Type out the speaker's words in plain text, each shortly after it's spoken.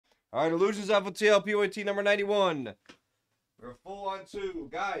All right, Illusions FOTL POAT number 91. We're full on 2.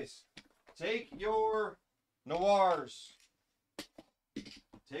 Guys, take your Noirs.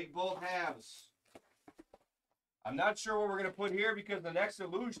 Take both halves. I'm not sure what we're going to put here because the next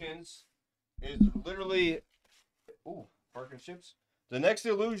Illusions is literally... Ooh, parking ships. The next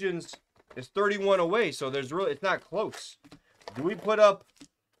Illusions is 31 away, so there's really... It's not close. Do we put up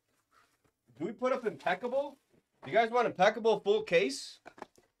Impeccable? Do you guys want Impeccable full case?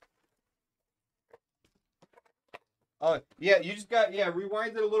 Oh, yeah, you just got,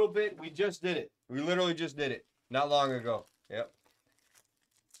 rewind it a little bit. We just did it. We literally just did it. Not long ago. Yep.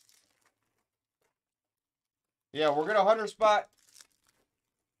 Yeah, we're going to 100 spot.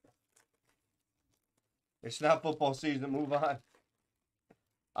 It's not football season. Move on.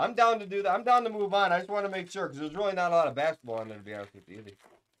 I'm down to do that. I'm down to move on. I just want to make sure because there's really not a lot of basketball in there, to be honest with you.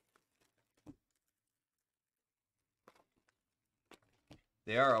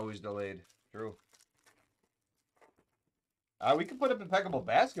 They are always delayed. True. We could put up Impeccable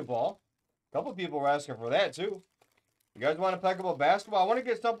Basketball. A couple people were asking for that, too. You guys want Impeccable Basketball? I want to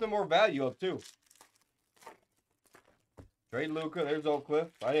get something more value up, too. Trade Luca. There's Oak Cliff.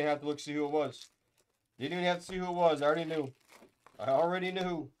 I didn't have to look to see who it was. Didn't even have to see who it was. I already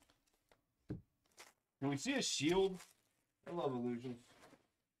knew. Can we see a shield? I love Illusions.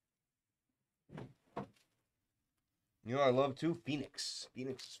 You know I love, too? Phoenix.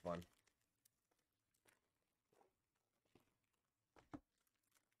 Phoenix is fun.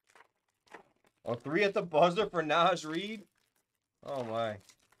 Oh, 3 at the buzzer for Naj Reed? Oh, my.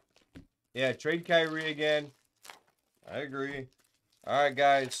 Yeah, trade Kyrie again. I agree. All right,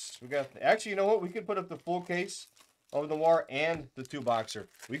 guys. We got... Actually, you know what? We could put up the full case of the Noir and the 2-boxer.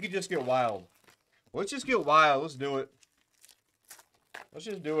 We could just get wild. Let's just get wild. Let's do it. Let's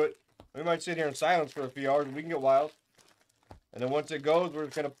just do it. We might sit here in silence for a few hours, but we can get wild. And then once it goes, we're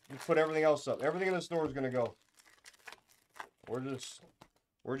just going to put everything else up. Everything in the store is going to go.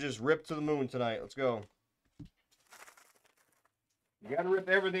 We're just ripped to the moon tonight. Let's go. You got to rip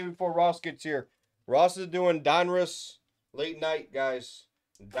everything before Ross gets here. Ross is doing Donruss late night, guys.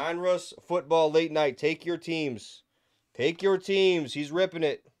 Donruss football late night. Take your teams. Take your teams. He's ripping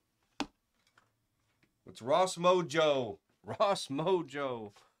it. It's Ross Mojo. Ross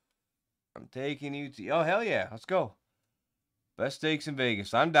Mojo. I'm taking you to... Oh, hell yeah. Let's go. Best steaks in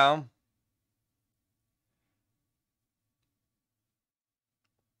Vegas. I'm down.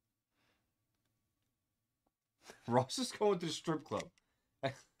 Ross is going to the strip club.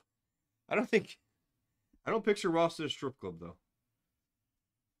 I don't picture Ross at a strip club,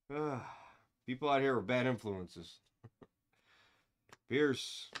 though. People out here are bad influences.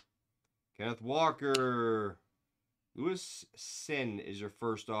 Pierce. Kenneth Walker. Lewis Sin is your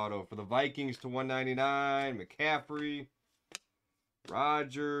first auto. For the Vikings to 199. McCaffrey.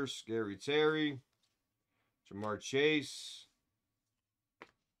 Rodgers. Scary Terry. Jamar Chase.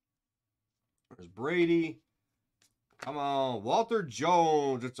 There's Brady. Come on. Walter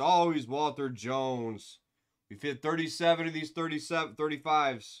Jones. It's always Walter Jones. We've hit 37 of these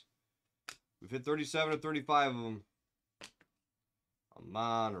 35s. We've hit 37 of 35 of them.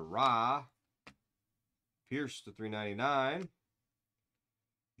 Amon Ra. Pierce to 399.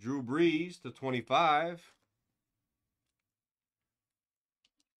 Drew Brees to 25.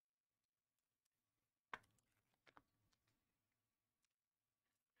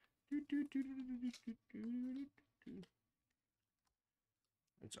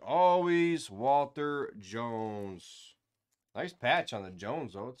 It's always Walter Jones. Nice patch on the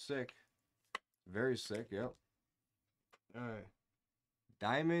Jones, though. It's sick. Very sick, yep. All right.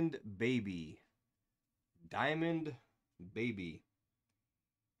 Diamond Baby. Diamond Baby.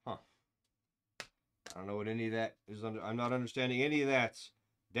 Huh. I don't know what any of that is. I'm not understanding any of that.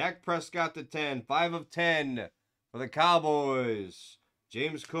 Dak Prescott to 10. 5 of 10 for the Cowboys.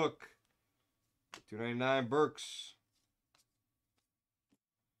 James Cook. 299 Burks.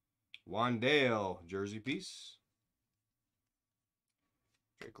 Wandale. Jersey piece.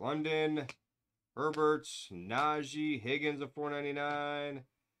 Drake London. Herberts. Najee. Higgins of 499.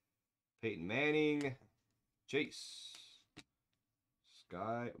 Peyton Manning. Chase.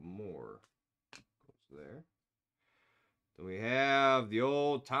 Sky Moore. Goes there. Then we have the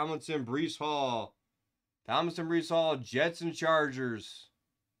old Tomlinson Breece Hall. Tomlinson Breece Hall. Jets and Chargers.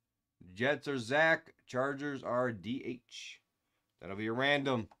 Jets are Zach. Chargers are DH. That'll be a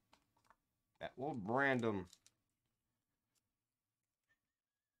random. That will be random.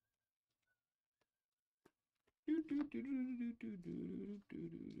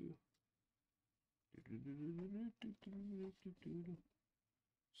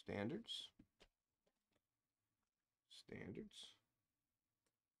 Standards.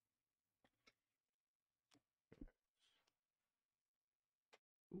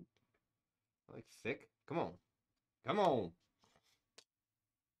 like thick. Come on. Come on.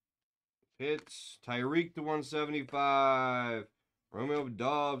 Hits. Tyreek to 175. Romeo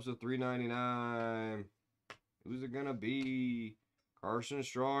Dobbs to 399. Who's it gonna be? Carson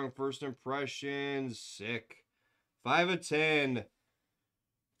Strong, first impressions. Sick. 5 of 10.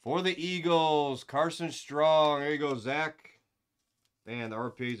 For the Eagles, Carson Strong. There you go, Zach. Man, the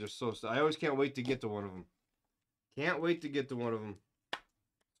RPAs are so... I always can't wait to get to one of them. Can't wait to get to one of them. Let's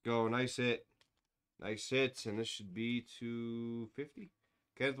go. Nice hit. Nice hits. And this should be to 50.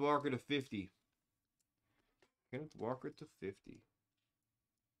 Kenneth Walker to 50. Kenneth Walker to 50.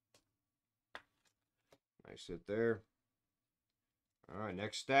 Nice hit there. All right,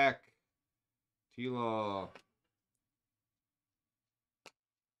 next stack. T-Law.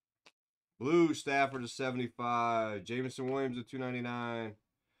 Blue Stafford to 75. Jameson Williams to 299.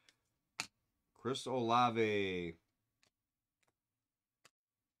 Chris Olave.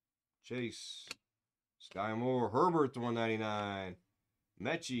 Chase. Sky Moore. Herbert to 199.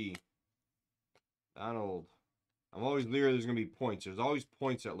 Mechie. Donald. I'm always leery there's going to be points. There's always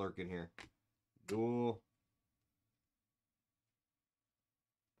points that lurk in here. Duel.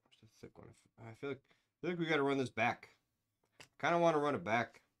 Where's the thick one? I feel like we got to run this back. Kind of want to run it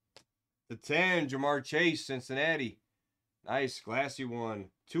back. The 10, Jamar Chase, Cincinnati. Nice, glassy one.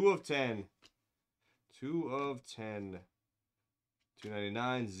 2 of 10. 2 of 10.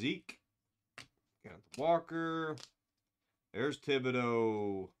 299, Zeke. Got Walker. There's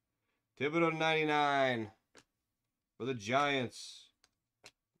Thibodeau. Thibodeau 99 for the Giants.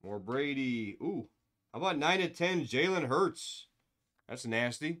 More Brady. Ooh, how about 9 of 10, Jalen Hurts? That's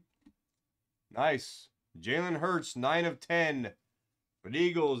nasty. Nice. Jalen Hurts, 9 of 10 for the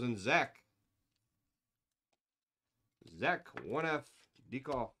Eagles and Zach. Zach, 1F,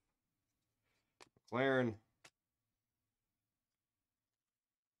 Dekoff. McLaren.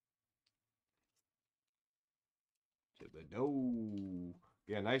 Thibodeau.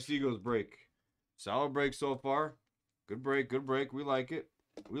 Yeah, nice Eagles break. Solid break so far. Good break, good break. We like it.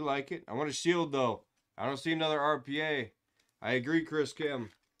 We like it. I want a shield, though. I don't see another RPA. I agree, Chris Kim.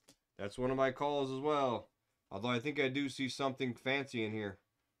 That's one of my calls as well. Although I think I do see something fancy in here.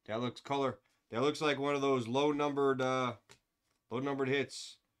 That looks color. That looks like one of those low-numbered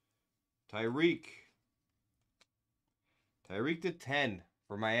hits. Tyreek. Tyreek to 10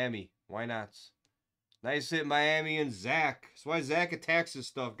 for Miami. Why not? Nice hit, Miami and Zach. That's why Zach attacks his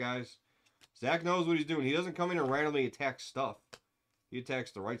stuff, guys. Zach knows what he's doing. He doesn't come in and randomly attack stuff. He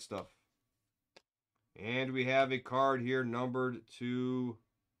attacks the right stuff. And we have a card here numbered to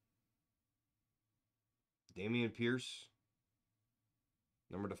Dameon Pierce.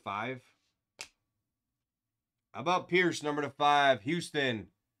 Number to 5. How about Pierce, number to 5? Houston.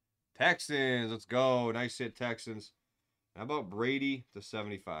 Texans. Let's go. Nice hit, Texans. How about Brady to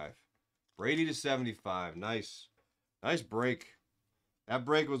 75? Brady to 75. Nice. Nice break. That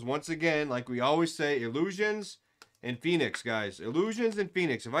break was, once again, like we always say, Illusions and Phoenix, guys. Illusions and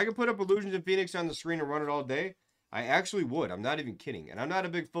Phoenix. If I could put up Illusions and Phoenix on the screen and run it all day, I actually would. I'm not even kidding. And I'm not a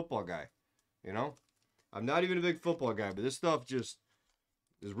big football guy. You know? I'm not even a big football guy, but this stuff just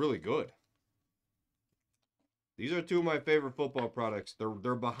is really good. These are 2 of my favorite football products.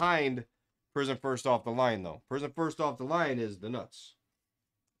 They're behind Prison First Off the Line, though. Prison First Off the Line is the nuts,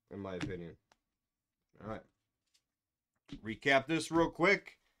 in my opinion. All right. Recap this real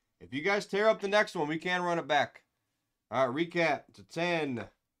quick. If you guys tear up the next one, we can run it back. All right, recap to 10,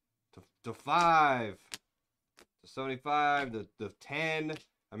 to 5, to 75, to 10.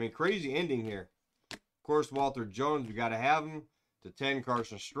 I mean, crazy ending here. Of course, Walter Jones, we got to have him. To 10,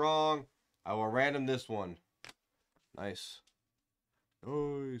 Carson Strong. I will random this one. Nice.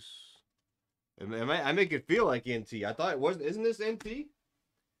 Nice. I make it feel like NT. I thought it wasn't. Isn't this NT?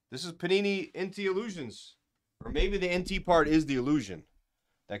 This is Panini NT Illusions. Or maybe the NT part is the illusion.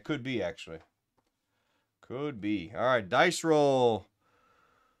 That could be, actually. Could be. All right, dice roll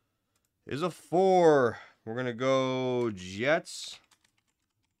is a 4. We're going to go Jets,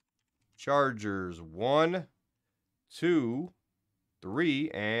 Chargers. 1, 2,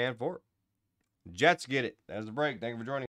 3, and 4. Jets get it. That is the break. Thank you for joining.